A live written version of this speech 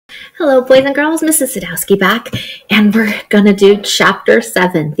Hello, boys and girls. Mrs. Sadowski back, and we're going to do Chapter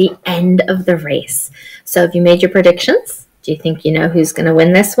 7, the end of the race. So have you made your predictions? Do you think you know who's going to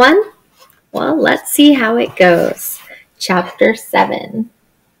win this one? Well, let's see how it goes. Chapter 7.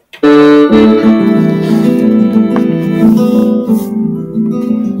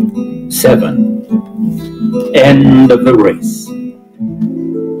 End of the race.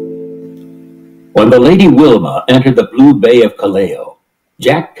 When the Lady Wilma entered the blue bay of Callao,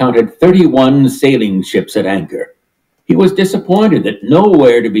 Jack counted 31 sailing ships at anchor. He was disappointed that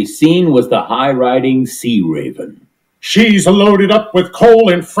nowhere to be seen was the high-riding Sea Raven. "She's loaded up with coal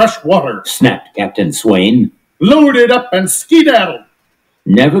and fresh water," snapped Captain Swain. "Loaded up and skedaddled."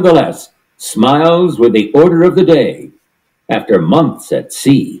 Nevertheless, smiles were the order of the day. After months at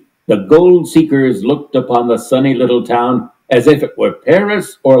sea, the gold seekers looked upon the sunny little town as if it were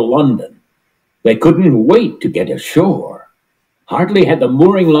Paris or London. They couldn't wait to get ashore. Hardly had the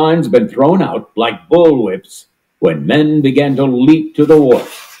mooring lines been thrown out like bullwhips when men began to leap to the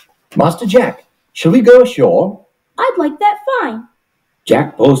wharf. "Master Jack, shall we go ashore?" "I'd like that fine."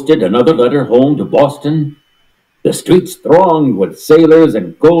 Jack posted another letter home to Boston. The streets thronged with sailors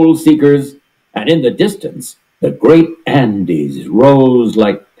and gold seekers, and in the distance, the great Andes rose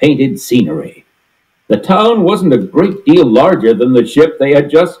like painted scenery. The town wasn't a great deal larger than the ship they had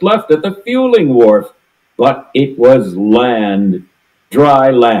just left at the fueling wharf, but it was land,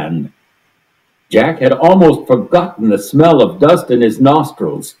 dry land. Jack had almost forgotten the smell of dust in his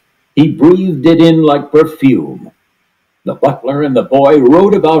nostrils. He breathed it in like perfume. The butler and the boy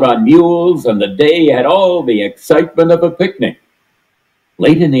rode about on mules, and the day had all the excitement of a picnic.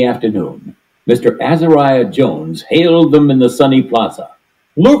 Late in the afternoon, Mr. Azariah Jones hailed them in the sunny plaza.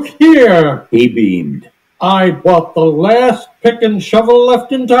 "Look here," he beamed. "I bought the last pick and shovel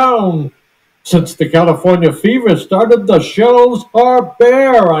left in town. Since the California fever started, the shelves are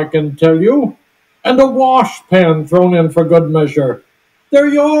bare, I can tell you. And a wash pan thrown in for good measure.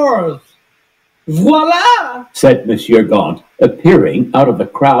 They're yours." "Voila!" said Monsieur Gaunt, appearing out of the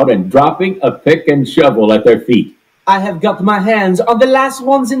crowd and dropping a pick and shovel at their feet. "I have got my hands on the last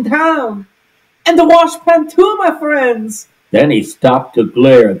ones in town. And the wash pan too, my friends." Then he stopped to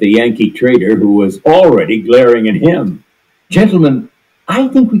glare at the Yankee trader, who was already glaring at him. "Gentlemen, I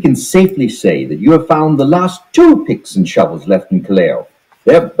think we can safely say that you have found the last 2 picks and shovels left in Callao.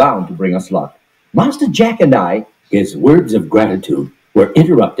 They're bound to bring us luck. Master Jack and I—" His words of gratitude were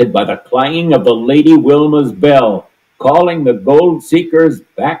interrupted by the clanging of the Lady Wilma's bell, calling the gold seekers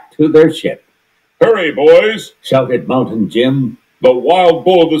back to their ship. "Hurry, boys!" shouted Mountain Jim. "The wild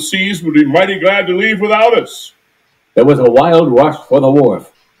bull of the seas would be mighty glad to leave without us." There was a wild rush for the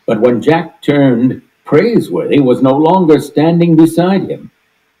wharf, but when Jack turned, Praiseworthy was no longer standing beside him.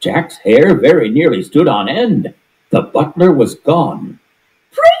 Jack's hair very nearly stood on end. The butler was gone.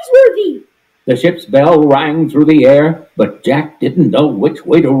 "Praiseworthy!" The ship's bell rang through the air, but Jack didn't know which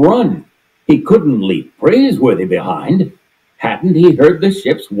way to run. He couldn't leave Praiseworthy behind. Hadn't he heard the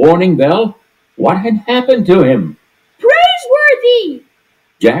ship's warning bell? What had happened to him? "Praiseworthy!"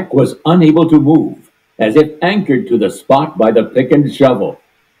 Jack was unable to move, as if anchored to the spot by the pick and shovel.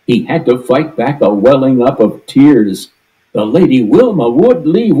 He had to fight back a welling up of tears. The Lady Wilma would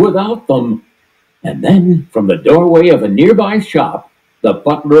leave without them. And then, from the doorway of a nearby shop, the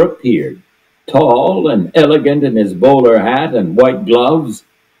butler appeared. Tall and elegant in his bowler hat and white gloves,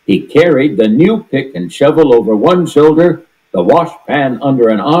 he carried the new pick and shovel over one shoulder, the washpan under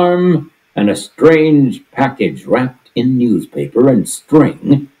an arm, and a strange package wrapped in newspaper and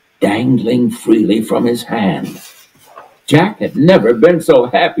string dangling freely from his hand. Jack had never been so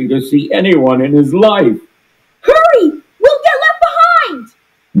happy to see anyone in his life. "Hurry! We'll get left behind!"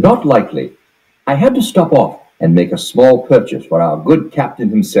 "Not likely. I had to stop off and make a small purchase for our good captain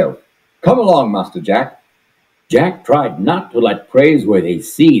himself. Come along, Master Jack." Jack tried not to let Praiseworthy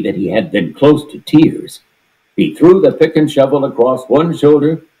see that he had been close to tears. He threw the pick and shovel across one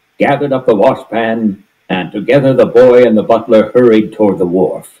shoulder, gathered up the washpan, and together the boy and the butler hurried toward the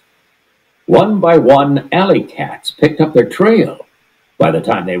wharf. One by one, alley cats picked up their trail. By the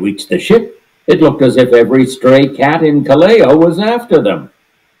time they reached the ship, it looked as if every stray cat in Callao was after them.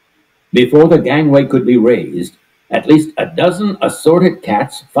 Before the gangway could be raised, at least a dozen assorted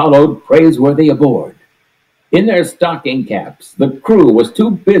cats followed Praiseworthy aboard. In their stocking caps, the crew was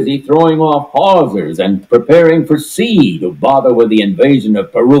too busy throwing off hawsers and preparing for sea to bother with the invasion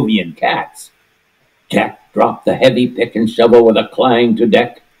of Peruvian cats. Jack dropped the heavy pick and shovel with a clang to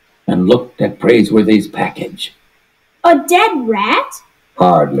deck and looked at Praiseworthy's package. "A dead rat?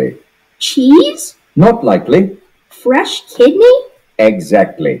 "Hardly." "Cheese? "Not likely." Fresh kidney?"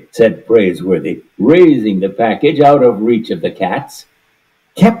 "Exactly," said Praiseworthy, raising the package out of reach of the cats.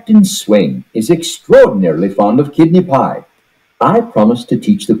 Captain Swain is extraordinarily fond of kidney pie. I promised to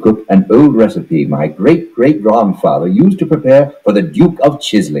teach the cook an old recipe my great-great-grandfather used to prepare for the Duke of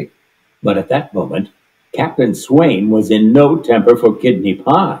Chisley. But at that moment, Captain Swain was in no temper for kidney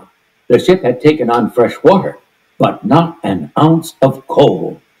pie. The ship had taken on fresh water, but not an ounce of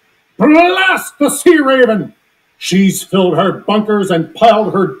coal. Blast the Sea Raven! She's filled her bunkers and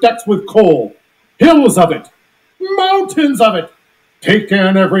piled her decks with coal. Hills of it. Mountains of it.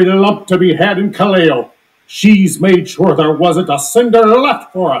 Taken every lump to be had in Callao. She's made sure there wasn't a cinder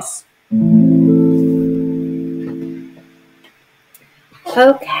left for us.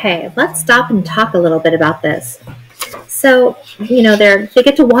 Okay, let's stop and talk a little bit about this. So, they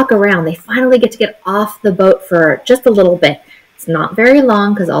get to walk around. They finally get to get off the boat for just a little bit. It's not very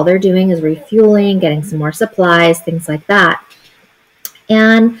long because all they're doing is refueling, getting some more supplies, things like that.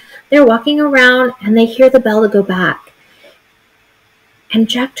 And they're walking around and they hear the bell to go back. And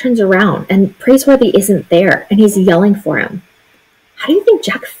Jack turns around and Praiseworthy isn't there and he's yelling for him. How do you think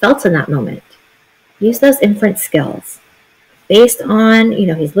Jack felt in that moment? Use those inference skills. Based on,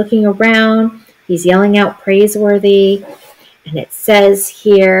 he's looking around, he's yelling out Praiseworthy, and it says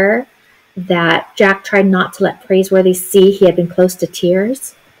here that Jack tried not to let Praiseworthy see he had been close to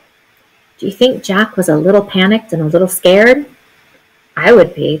tears. Do you think Jack was a little panicked and a little scared? I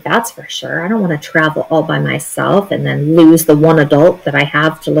would be, that's for sure. I don't want to travel all by myself and then lose the one adult that I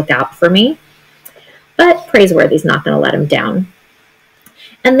have to look out for me. But Praiseworthy's not going to let him down.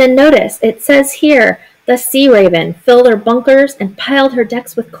 And then notice, it says here, the Sea Raven filled her bunkers and piled her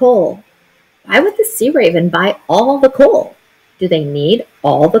decks with coal. Why would the Sea Raven buy all the coal? Do they need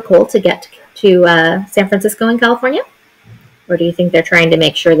all the coal to get to San Francisco in California? Or do you think they're trying to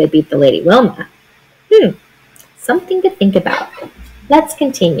make sure they beat the Lady Wilma? Something to think about. Let's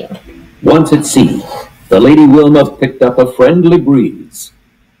continue. Once at sea, the Lady Wilma picked up a friendly breeze.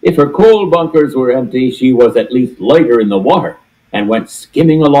 If her coal bunkers were empty, she was at least lighter in the water and went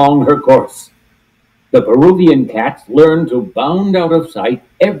skimming along her course. The Peruvian cats learned to bound out of sight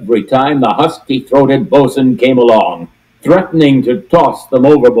every time the husky-throated bosun came along, threatening to toss them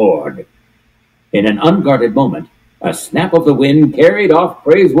overboard. In an unguarded moment, a snap of the wind carried off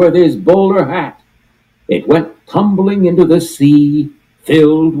Praiseworthy's bowler hat. It went tumbling into the sea,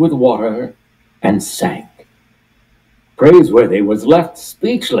 filled with water, and sank. Praiseworthy was left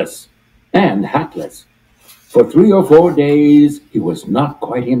speechless and hatless. For 3 or 4 days, he was not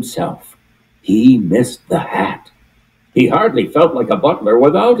quite himself. He missed the hat. He hardly felt like a butler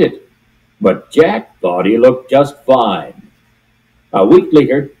without it. But Jack thought he looked just fine. A week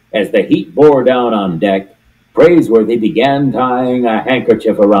later, as the heat bore down on deck, Praiseworthy began tying a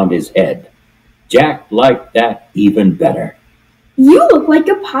handkerchief around his head. Jack liked that even better. You look like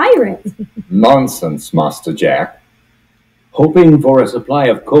a pirate. Nonsense, Master Jack. Hoping for a supply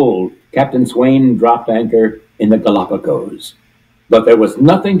of coal, Captain Swain dropped anchor in the Galapagos. But there was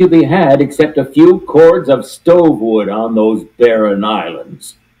nothing to be had except a few cords of stove wood on those barren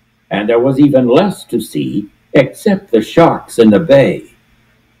islands. And there was even less to see except the sharks in the bay.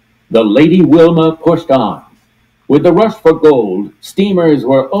 The Lady Wilma pushed on. With the rush for gold, steamers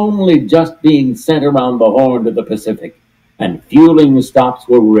were only just being sent around the Horn to the Pacific, and fueling stops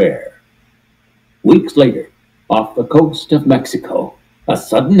were rare. Weeks later, off the coast of Mexico, a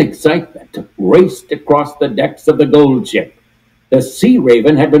sudden excitement raced across the decks of the gold ship. The Sea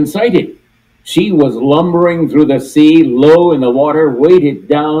Raven had been sighted. She was lumbering through the sea, low in the water, weighted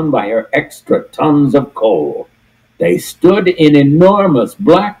down by her extra tons of coal. They stood in enormous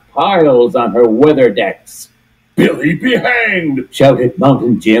black piles on her weather decks. Billy be hanged! Shouted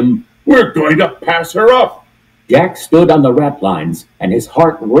Mountain Jim. We're going to pass her up! Jack stood on the ratlines, and his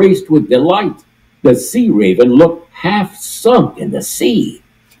heart raced with delight. The Sea Raven looked half sunk in the sea.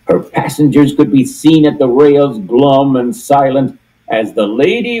 Her passengers could be seen at the rails, glum and silent, as the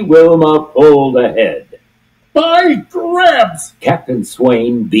Lady Wilma pulled ahead. By grabs! Captain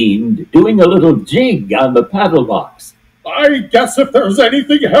Swain beamed, doing a little jig on the paddle box. I guess if there's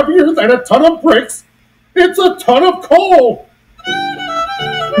anything heavier than a ton of bricks, it's a ton of coal!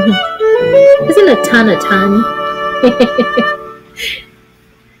 Isn't a ton?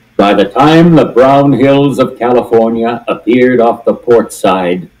 By the time the brown hills of California appeared off the port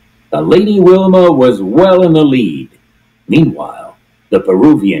side, the Lady Wilma was well in the lead. Meanwhile, the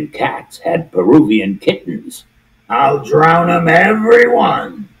Peruvian cats had Peruvian kittens. I'll drown 'em every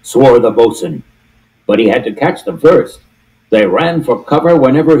one, swore the bosun. But he had to catch them first. They ran for cover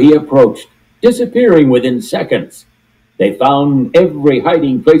whenever he approached, disappearing within seconds. They found every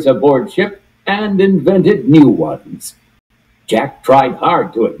hiding place aboard ship and invented new ones. Jack tried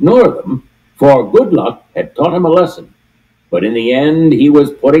hard to ignore them, for good luck had taught him a lesson. but in the end he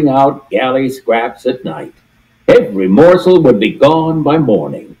was putting out galley scraps at night. Every morsel would be gone by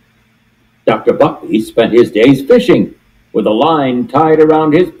morning. Dr. Buckby spent his days fishing, with a line tied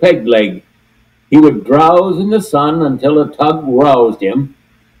around his peg leg. He would drowse in the sun until a tug roused him,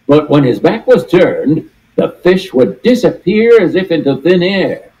 but when his back was turned, the fish would disappear as if into thin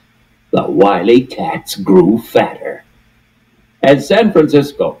air. The wily cats grew fatter. As San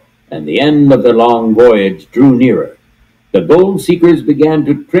Francisco and the end of their long voyage drew nearer, the gold seekers began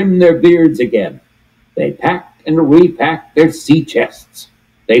to trim their beards again. They packed and repacked their sea chests.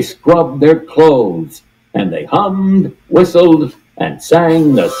 They scrubbed their clothes, and they hummed, whistled, and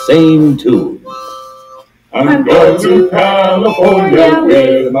sang the same tune. I'm going to California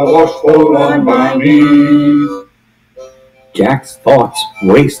with my washboard on my knees. Jack's thoughts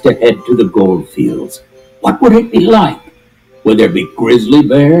raced ahead to the gold fields. What would it be like? Would there be grizzly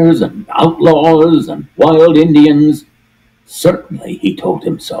bears and outlaws and wild Indians? Certainly, he told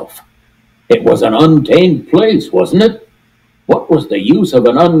himself. It was an untamed place, wasn't it? What was the use of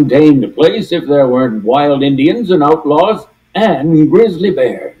an untamed place if there weren't wild Indians and outlaws and grizzly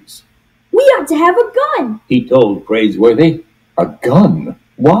bears? We ought to have a gun He told Praiseworthy. A gun?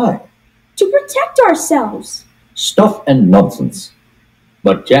 Why? to protect ourselves. Stuff and nonsense.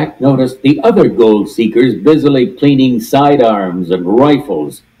 But Jack noticed the other gold seekers busily cleaning sidearms and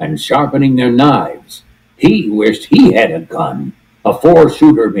rifles and sharpening their knives. He wished he had a gun, a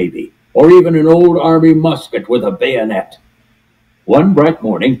 4-shooter maybe, or even an old army musket with a bayonet. One bright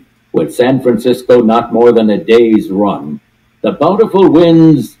morning, with San Francisco not more than a day's run, the bountiful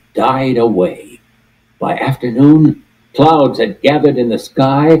winds died away. By afternoon, clouds had gathered in the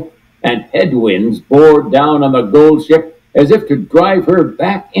sky, and headwinds bore down on the gold ship as if to drive her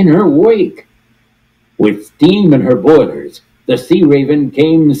back in her wake. With steam in her boilers, the Sea Raven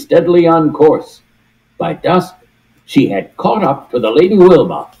came steadily on course. By dusk, she had caught up to the Lady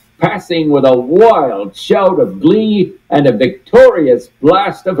Wilma, passing with a wild shout of glee and a victorious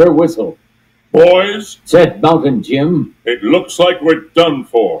blast of her whistle. Boys, Said Mountain Jim. it looks like we're done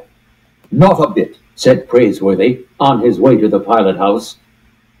for. Not a bit. Said Praiseworthy, on his way to the pilot house.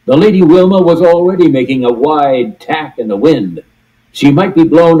 The Lady Wilma was already making a wide tack in the wind. She might be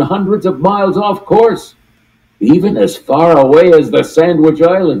blown hundreds of miles off course, even as far away as the Sandwich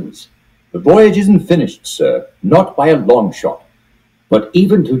Islands. The voyage isn't finished, sir. Not by a long shot. But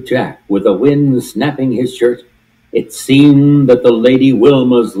even to Jack, with the wind snapping his shirt, it seemed that the Lady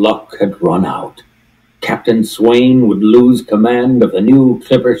Wilma's luck had run out. Captain Swain would lose command of the new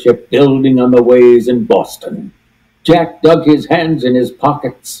clipper ship building on the ways in Boston. Jack dug his hands in his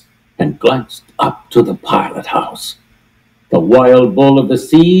pockets and glanced up to the pilot house. The wild bull of the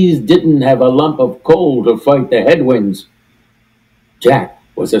seas didn't have a lump of coal to fight the headwinds. Jack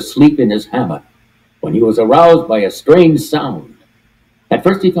was asleep in his hammock when he was aroused by a strange sound. At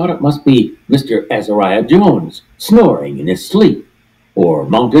first he thought it must be Mr. Azariah Jones snoring in his sleep, or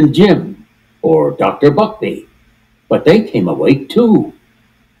Mountain Jim, or Dr. Buckby. But they came awake too.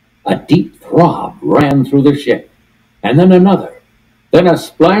 A deep throb ran through the ship, and then another. Then a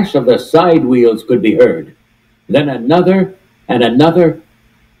splash of the side wheels could be heard. Then another and another.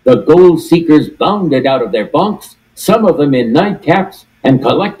 The gold seekers bounded out of their bunks, some of them in nightcaps, and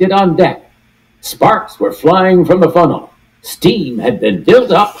collected on deck. Sparks were flying from the funnel. Steam had been built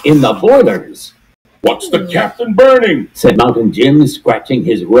up in the boilers. What's the captain burning? Said Mountain Jim, scratching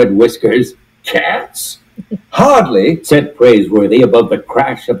his red whiskers. Cats? Hardly. Said Praiseworthy above the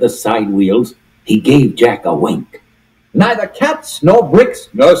crash of the side wheels. He gave Jack a wink. Neither cats, nor bricks,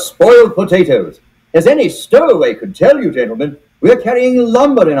 nor spoiled potatoes. As any stowaway could tell you, gentlemen, we're carrying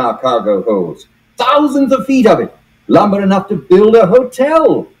lumber in our cargo holds. Thousands of feet of it. Lumber enough to build a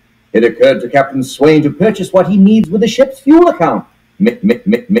hotel. It occurred to Captain Swain to purchase what he needs with the ship's fuel account.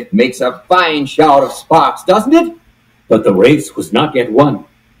 Makes a fine shower of sparks, doesn't it? But the race was not yet won,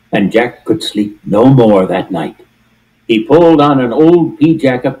 and Jack could sleep no more that night. He pulled on an old pea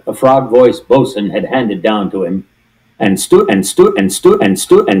jacket the frog-voiced boatswain had handed down to him, and stood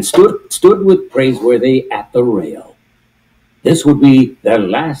with Praiseworthy at the rail. This would be their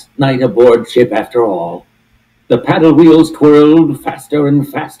last night aboard ship after all. The paddle wheels twirled faster and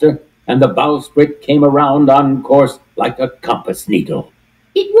faster, and the bowsprit came around on course like a compass needle.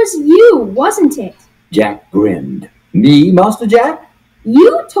 It was you, wasn't it? Jack grinned. Me, Master Jack?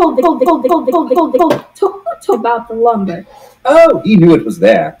 You told about the lumber. Oh, he knew it was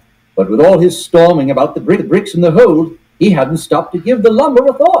there. But with all his storming about the bricks in the hold, he hadn't stopped to give the lumber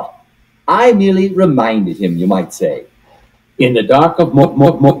a thought. I merely reminded him, you might say. In the dark of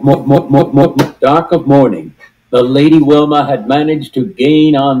morning, the Lady Wilma had managed to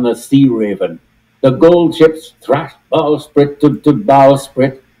gain on the Sea Raven. The gold ships thrashed bowsprit to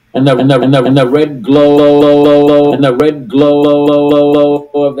bowsprit, and the red glow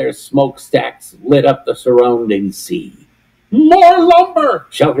of their smokestacks lit up the surrounding sea. More lumber!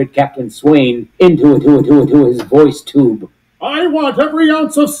 Shouted Captain Swain into his voice tube. I want every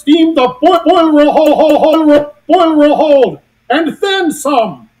ounce of steam the boiler will hold, and then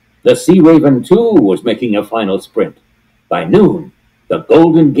some. The Sea Raven, too, was making a final sprint. By noon, the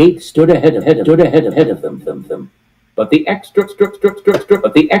Golden Gate stood ahead of them. But the extra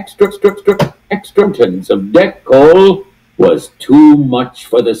tons of deck coal was too much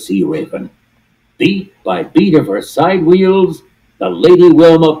for the Sea Raven. Beat by beat of her side wheels, the Lady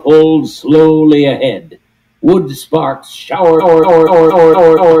Wilma pulled slowly ahead. Wood sparks showered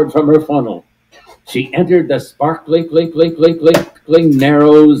from her funnel. She entered the sparkling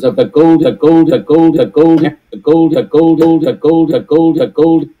narrows of the gold.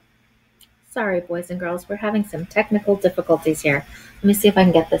 Sorry, boys and girls, we're having some technical difficulties here. Let me see if I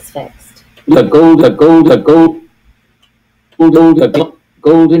can get this fixed. The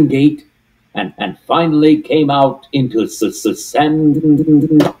Golden Gate, and finally came out into San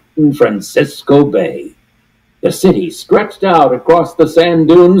Francisco Bay. The city stretched out across the sand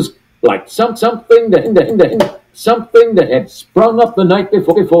dunes like something that had sprung up the night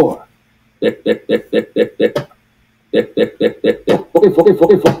before.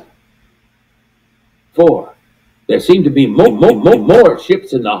 There seemed to be more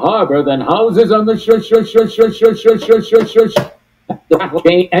ships in the harbor than houses on the shore.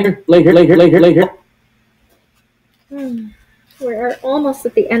 Later. We're almost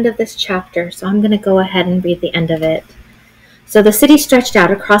at the end of this chapter, so I'm going to go ahead and read the end of it. So the city stretched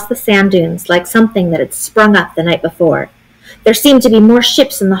out across the sand dunes like something that had sprung up the night before. There seemed to be more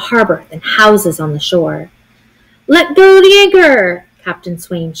ships in the harbor than houses on the shore. "Let go the anchor!" Captain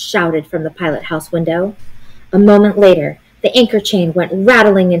Swain shouted from the pilot house window. A moment later, the anchor chain went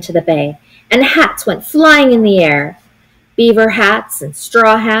rattling into the bay, and hats went flying in the air. Beaver hats and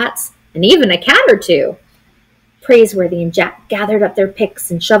straw hats, and even a cat or two. Praiseworthy and Jack gathered up their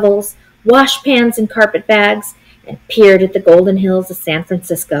picks and shovels, washpans and carpet bags, and peered at the golden hills of San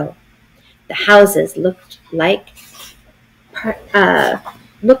Francisco. The houses looked like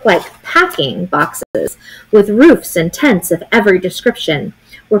packing boxes, with roofs and tents of every description,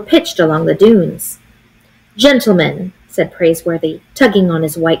 were pitched along the dunes. "Gentlemen," said Praiseworthy, tugging on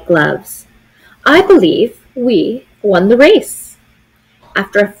his white gloves, "I believe we won the race."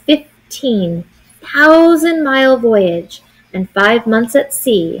 After a 15,000-mile voyage and 5 months at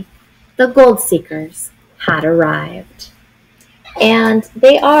sea, the gold seekers had arrived. And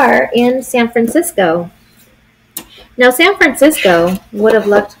they are in San Francisco. Now, San Francisco would have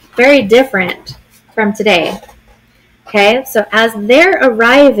looked very different from today. Okay, so as they're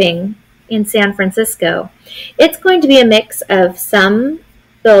arriving in San Francisco, it's going to be a mix of some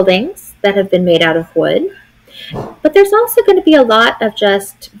buildings that have been made out of wood, but there's also going to be a lot of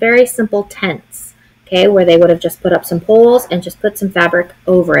just very simple tents, okay, where they would have just put up some poles and just put some fabric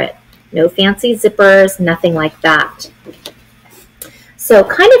over it. No fancy zippers, nothing like that. So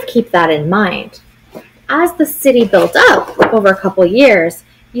kind of keep that in mind. As the city built up over a couple years,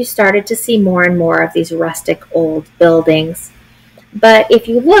 you started to see more and more of these rustic old buildings. But if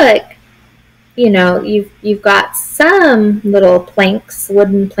you look, you know, you've got some little planks,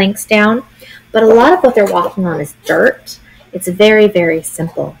 wooden planks down, but a lot of what they're walking on is dirt. It's very, very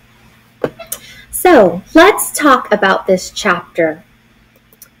simple. So let's talk about this chapter,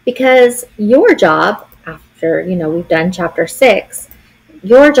 because your job, after, we've done chapter 6,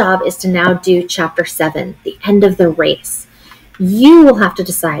 your job is to now do chapter 7, the end of the race. You will have to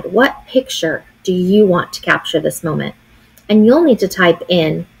decide, what picture do you want to capture this moment? And you'll need to type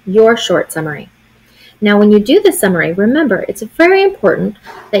in your short summary. Now, when you do the summary, remember, it's very important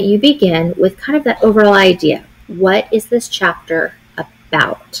that you begin with kind of that overall idea. What is this chapter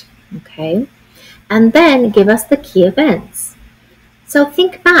about? Okay? And then give us the key events. So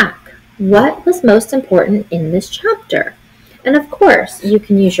think back. What was most important in this chapter? And of course, you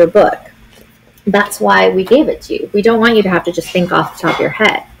can use your book. That's why we gave it to you. We don't want you to have to just think off the top of your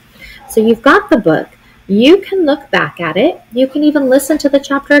head. So you've got the book. You can look back at it. You can even listen to the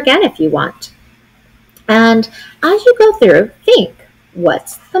chapter again if you want. And as you go through, think,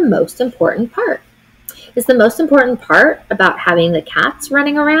 what's the most important part? Is the most important part about having the cats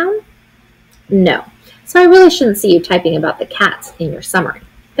running around? No. So I really shouldn't see you typing about the cats in your summary.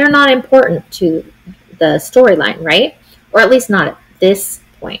 They're not important to the storyline, right? Or at least not at this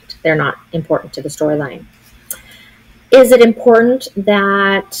point. They're not important to the storyline. Is it important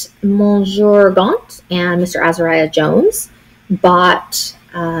that Monsieur Gaunt and Mr. Azariah Jones bought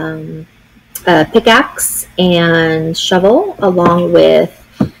a pickaxe and shovel along with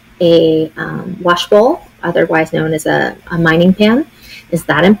a wash bowl, otherwise known as a mining pan. Is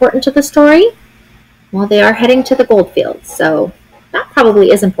that important to the story? Well, they are heading to the gold fields, so that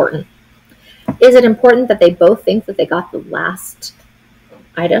probably is important. Is it important that they both think that they got the last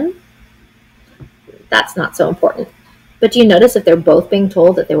item? That's not so important. But do you notice if they're both being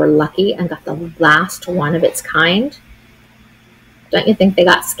told that they were lucky and got the last one of its kind? Don't you think they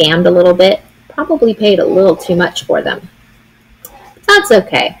got scammed a little bit? Probably paid a little too much for them. But that's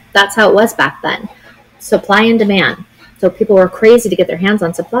okay. That's how it was back then. Supply and demand. So people were crazy to get their hands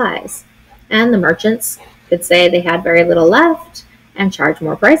on supplies. And the merchants could say they had very little left and charge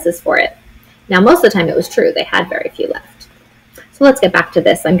more prices for it. Now, most of the time it was true. They had very few left. So let's get back to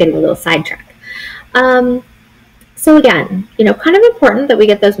this. I'm getting a little sidetracked. So again, kind of important that we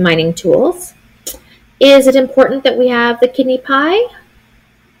get those mining tools. Is it important that we have the kidney pie?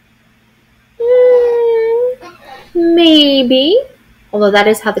 Maybe. Although that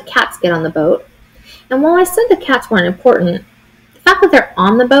is how the cats get on the boat. And while I said the cats weren't important, the fact that they're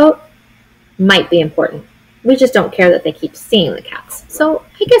on the boat might be important. We just don't care that they keep seeing the cats. So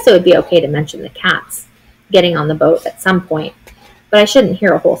I guess it would be okay to mention the cats getting on the boat at some point, but I shouldn't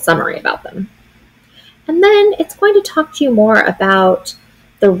hear a whole summary about them. And then it's going to talk to you more about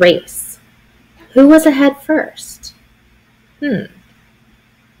the race. Who was ahead first?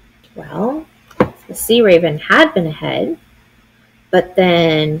 Well, the Sea Raven had been ahead, but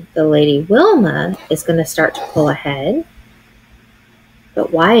then the Lady Wilma is going to start to pull ahead.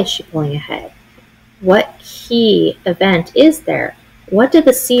 But why is she pulling ahead? What key event is there? What did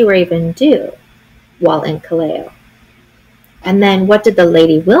the Sea Raven do while in Callao? And then what did the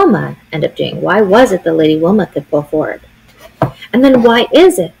Lady Wilma end up doing? Why was it the Lady Wilma could pull forward? And then why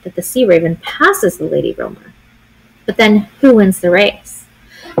is it that the Sea Raven passes the Lady Wilma? But then who wins the race?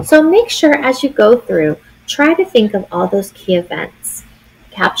 So make sure as you go through, try to think of all those key events.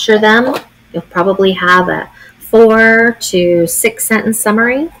 Capture them. You'll probably have a 4 to 6 sentence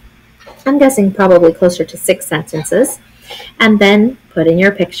summary. I'm guessing probably closer to 6 sentences. And then put in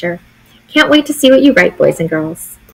your picture. Can't wait to see what you write, boys and girls.